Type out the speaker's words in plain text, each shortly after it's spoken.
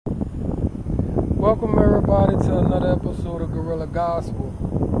Welcome everybody to another episode of Guerrilla Gospel.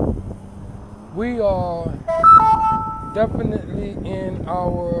 We are definitely in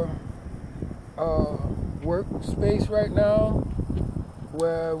our workspace right now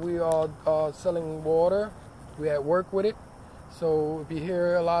where we are selling water. We at work with it. So if you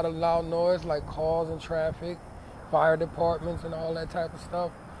hear a lot of loud noise like cars and traffic, fire departments and all that type of stuff,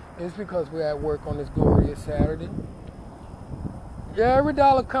 it's because we're at work on this glorious Saturday. Yeah, every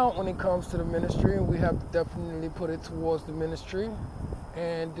dollar counts when it comes to the ministry, and we have to definitely put it towards the ministry.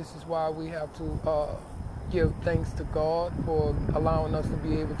 And this is why we have to give thanks to God for allowing us to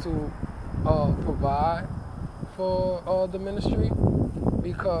be able to provide for the ministry,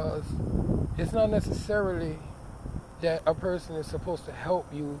 because it's not necessarily that a person is supposed to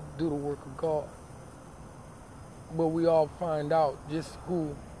help you do the work of God, but we all find out just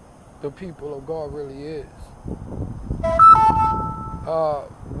who the people of God really is.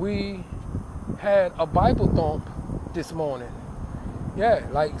 We had a Bible thump this morning. Yeah,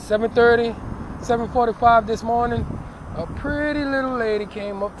 like 7:30, 7:45 this morning. A pretty little lady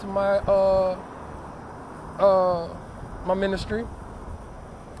came up to my ministry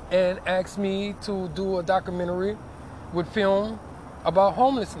and asked me to do a documentary with film about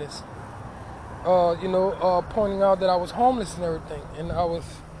homelessness. Pointing out that I was homeless and everything, and I was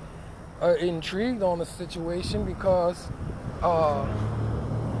intrigued on the situation because.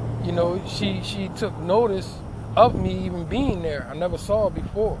 She took notice of me even being there. I never saw her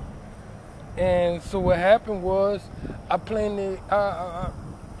before. And so what happened was I plainly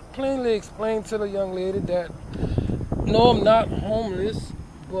explained to the young lady that, no, I'm not homeless,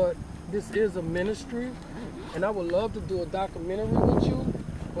 but this is a ministry, and I would love to do a documentary with you,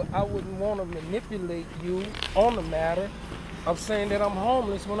 but I wouldn't want to manipulate you on the matter of saying that I'm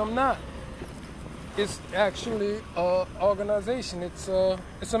homeless when I'm not. It's actually an organization. It's a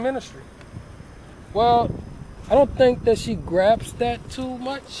ministry. Well, I don't think that she grasps that too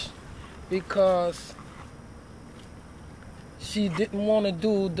much, because she didn't want to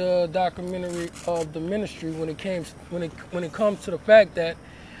do the documentary of the ministry when it comes to the fact that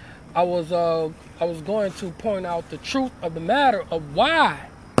I was going to point out the truth of the matter of why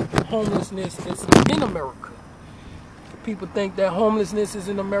homelessness is in America. People think that homelessness is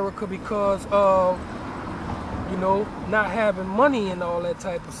in America because of, not having money and all that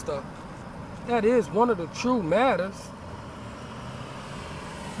type of stuff. That is one of the true matters.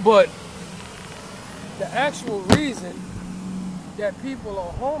 But the actual reason that people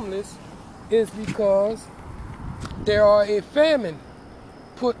are homeless is because there are a famine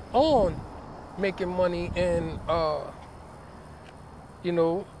put on making money and,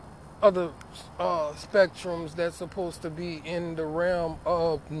 other spectrums that's supposed to be in the realm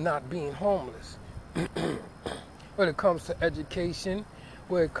of not being homeless. When it comes to education,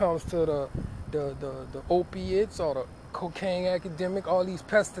 when it comes to the opiates or the cocaine epidemic, all these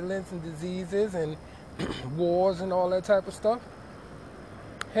pestilence and diseases and wars and all that type of stuff.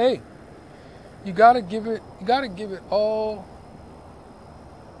 Hey, you gotta give it all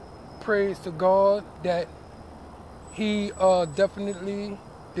praise to God that He definitely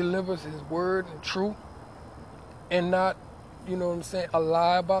delivers His word and truth, and not, a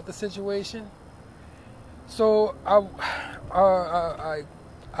lie about the situation. So I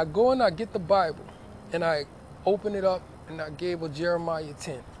go and I get the Bible and I open it up and I gave her Jeremiah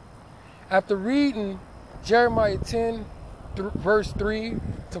 10. After reading Jeremiah 10, verse 3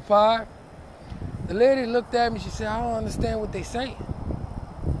 to 5, the lady looked at me. She said, "I don't understand what they saying."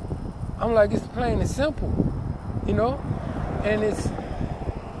 I'm like, it's plain and simple, and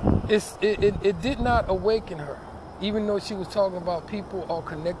it did not awaken her, even though she was talking about people are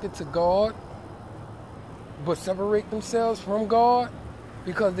connected to God but separate themselves from God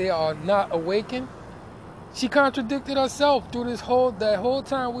because they are not awakened. She contradicted herself through that whole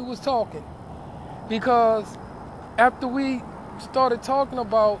time we was talking, because after we started talking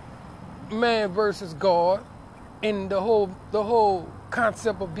about man versus God and the whole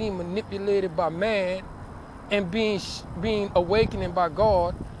concept of being manipulated by man and being awakened by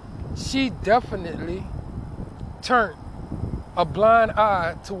God, she definitely turned a blind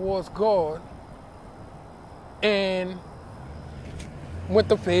eye towards God and went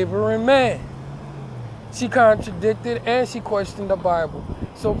to favoring man. She contradicted and she questioned the Bible.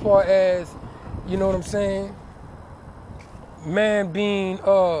 So far as, man being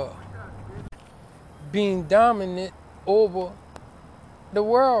dominant over the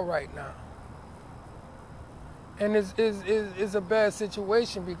world right now. And it's a bad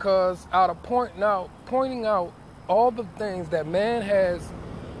situation, because out of pointing out all the things that man has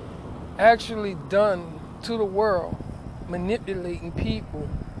actually done to the world, manipulating people,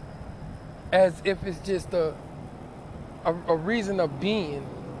 as if it's just a reason of being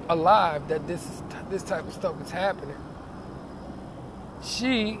alive that this type of stuff is happening.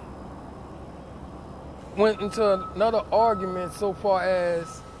 She went into another argument so far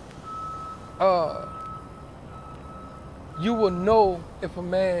as you will know if a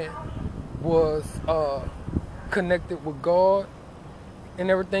man was connected with God and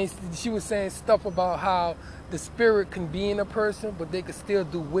everything. She was saying stuff about how the spirit can be in a person, but they could still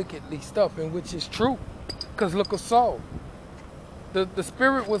do wickedly stuff, and which is true. Because look at Saul. The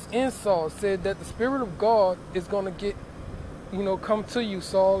spirit was in Saul, said that the spirit of God is going to get, come to you,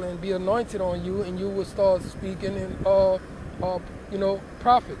 Saul, and be anointed on you, and you will start speaking and,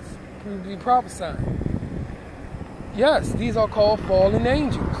 prophets. You will be prophesying. Yes, these are called fallen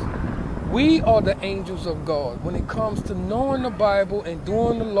angels. We are the angels of God. When it comes to knowing the Bible and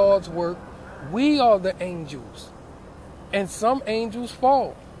doing the Lord's work, we are the angels. And some angels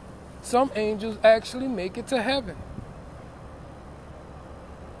fall. Some angels actually make it to heaven.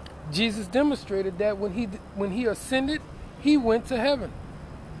 Jesus demonstrated that when he ascended, he went to heaven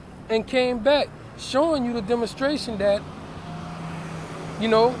and came back, showing you the demonstration that,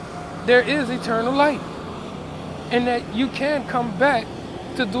 there is eternal life and that you can come back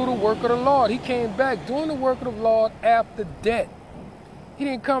to do the work of the Lord. He came back doing the work of the Lord after death. He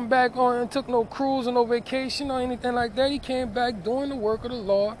didn't come back on and took no cruise or no vacation or anything like that. He came back doing the work of the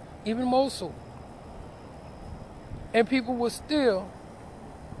Lord, even more so. And people will still,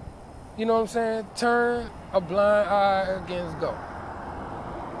 turn a blind eye against God.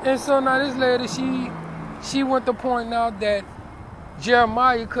 And so now this lady, she went to point out that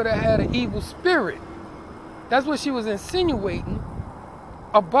Jeremiah could have had an evil spirit. That's what she was insinuating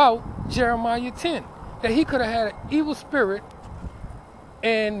about Jeremiah 10. That he could have had an evil spirit,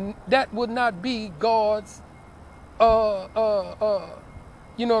 and that would not be God's, orders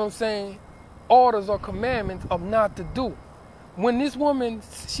or commandments of not to do. When this woman,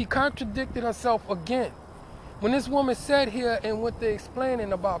 she contradicted herself again. When this woman sat here and what they're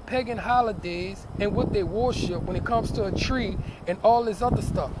explaining about pagan holidays and what they worship when it comes to a tree and all this other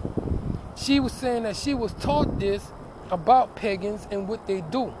stuff, she was saying that she was taught this about pagans and what they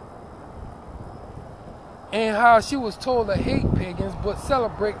do. And how she was told to hate pagans but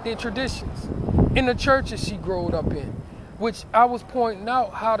celebrate their traditions in the churches she growed up in. Which I was pointing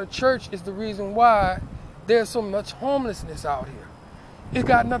out how the church is the reason why there's so much homelessness out here. It's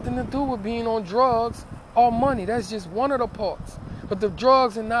got nothing to do with being on drugs or money. That's just one of the parts. But the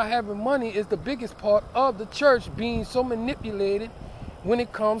drugs and not having money is the biggest part of the church being so manipulated when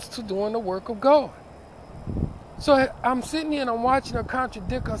it comes to doing the work of God. So I'm sitting here and I'm watching her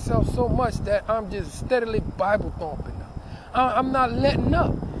contradict herself so much that I'm just steadily Bible thumping her. I'm not letting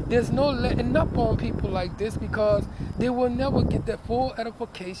up. There's no letting up on people like this, because they will never get that full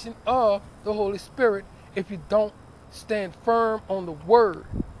edification of the Holy Spirit if you don't stand firm on the word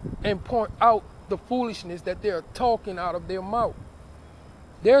and point out the foolishness that they're talking out of their mouth.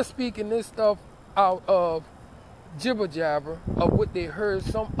 They're speaking this stuff out of jibber jabber of what they heard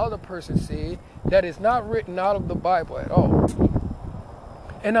some other person say that is not written out of the Bible at all.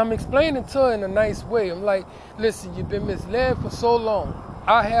 And I'm explaining to her in a nice way. I'm like, listen, you've been misled for so long.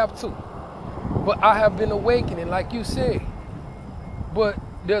 I have too. But I have been awakening, like you said. But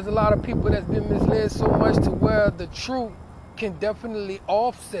there's a lot of people that's been misled so much to where the truth can definitely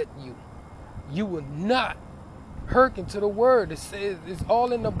offset you. You will not hearken to the word. It says, it's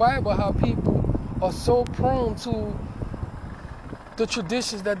all in the Bible how people are so prone to the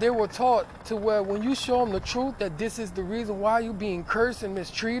traditions that they were taught, to where when you show them the truth that this is the reason why you're being cursed and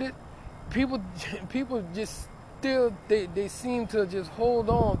mistreated, people just still they seem to just hold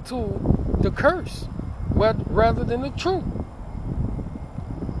on to the curse rather than the truth.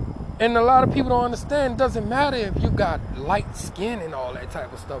 And a lot of people don't understand, it doesn't matter if you got light skin and all that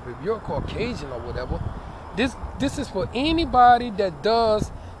type of stuff. If you're Caucasian or whatever, this is for anybody that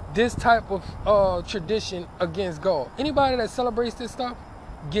does this type of tradition against God. Anybody that celebrates this stuff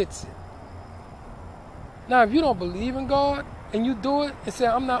gets it. Now, if you don't believe in God and you do it and say,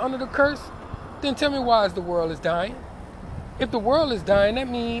 I'm not under the curse, then tell me why the world is dying. If the world is dying, that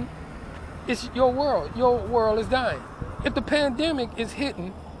means it's your world. Your world is dying. If the pandemic is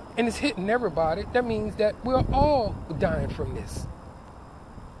hitting, and it's hitting everybody, that means that we're all dying from this.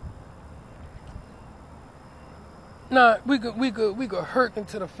 Now, we could hurt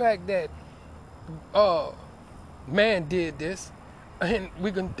into the fact that man did this, and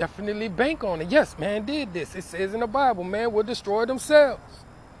we can definitely bank on it. Yes, man did this. It says in the Bible, man will destroy themselves.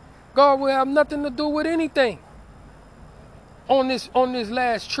 God will have nothing to do with anything on this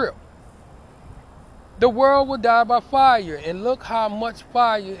last trip. The world will die by fire. And look how much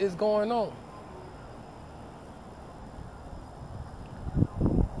fire is going on.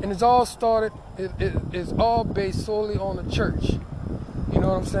 And it's all started, it's all based solely on the church. You know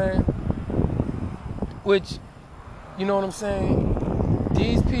what I'm saying? Which, you know what I'm saying?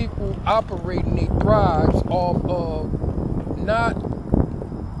 These people operate and they thrive off of not,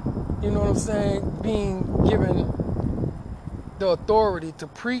 you know what I'm saying, being given the authority to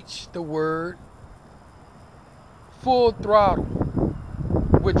preach the word full throttle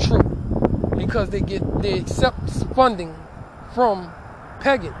with truth. Because they accept funding from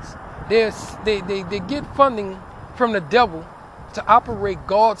pagans. They get funding from the devil to operate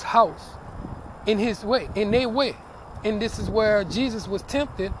God's house in his way, in their way. And this is where Jesus was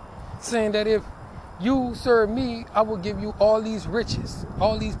tempted, saying that if you serve me, I will give you all these riches,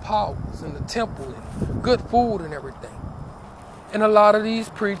 all these powers in the temple and good food and everything. And a lot of these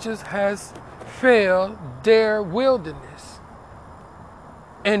preachers has failed their wilderness.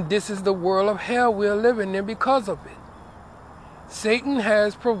 And this is the world of hell we're living in because of it. Satan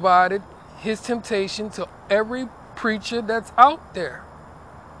has provided his temptation to every preacher that's out there.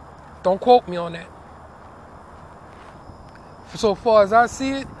 Don't quote me on that. So far as I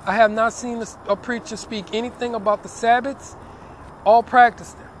see it, I have not seen a preacher speak anything about the Sabbaths or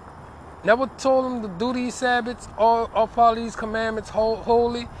practice them. Never told them to do these Sabbaths or follow these commandments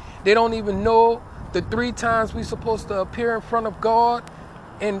holy. They don't even know the 3 times we're supposed to appear in front of God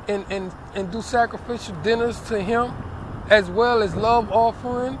and do sacrificial dinners to him, as well as love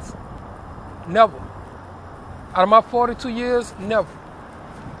offerings. Never. Out of my 42 years, never.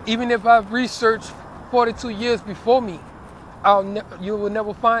 Even if I've researched 42 years before me, you will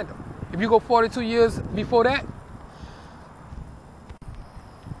never find them. If you go 42 years before that,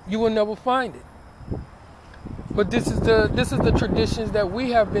 you will never find it. But this is the traditions that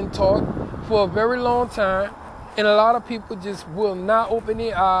we have been taught for a very long time, and a lot of people just will not open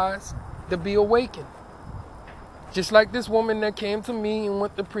their eyes to be awakened. Just like this woman that came to me and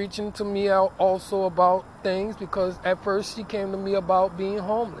went to preaching to me out also about things, because at first she came to me about being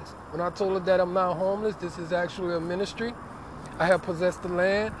homeless. When I told her that I'm not homeless, this is actually a ministry. I have possessed the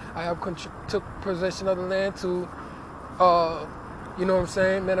land. I have took possession of the land to, you know what I'm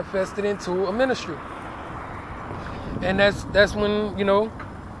saying, manifest it into a ministry. And that's when, you know,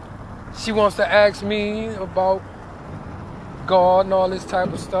 she wants to ask me about God and all this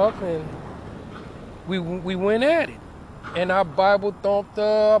type of stuff, and we went at it. And I Bible thumped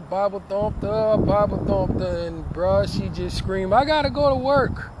her, and bruh, she just screamed, I gotta go to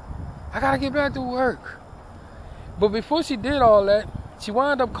work. I gotta get back to work. But before she did all that, she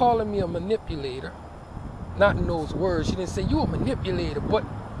wound up calling me a manipulator. Not in those words. She didn't say, you a manipulator, but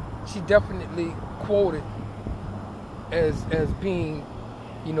she definitely quoted as being,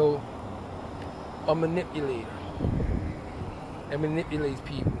 you know, a manipulator. And manipulates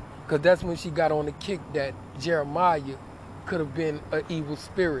people. Because that's when she got on the kick that Jeremiah could have been an evil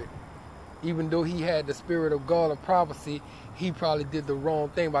spirit. Even though he had the spirit of God of prophecy, he probably did the wrong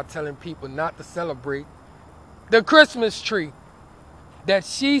thing by telling people not to celebrate the Christmas tree. That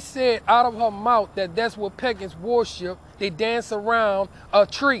she said out of her mouth that that's what pagans worship. They dance around a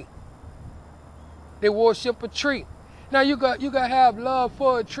tree. They worship a tree. Now you got to have love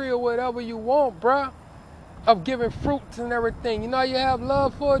for a tree or whatever you want, bruh. Of giving fruits and everything. You know, you have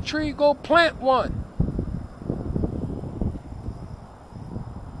love for a tree, go plant one.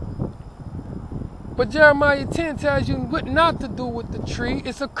 But Jeremiah 10 tells you what not to do with the tree.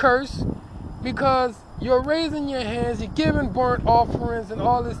 It's a curse, because you're raising your hands, you're giving burnt offerings and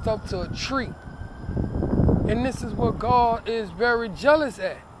all this stuff to a tree. And this is what God is very jealous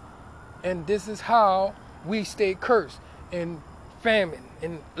at. And this is how we stay cursed and famine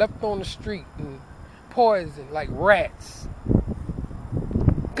and left on the street and poison like rats.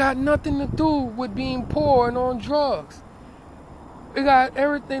 Got nothing to do with being poor and on drugs. It got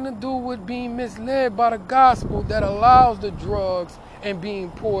everything to do with being misled by the gospel that allows the drugs and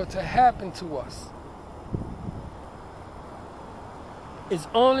being poor to happen to us. It's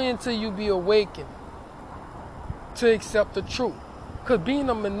only until you be awakened to accept the truth. Because being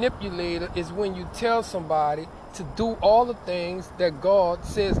a manipulator is when you tell somebody to do all the things that God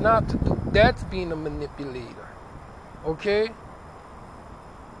says not to do. That's being a manipulator. Okay?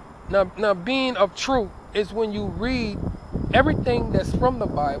 Now being of truth is when you read everything that's from the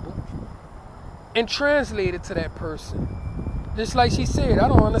Bible and translate it to that person. Just like she said, I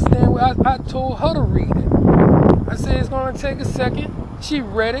don't understand what I told her to read it. I said, it's going to take a second. She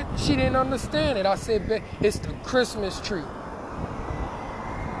read it. She didn't understand it. I said, it's the Christmas tree.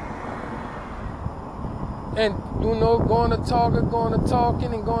 And, you know, going to talking.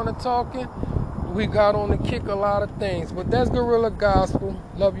 we got on the kick a lot of things. But that's Guerrilla Gospel.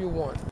 Love you one.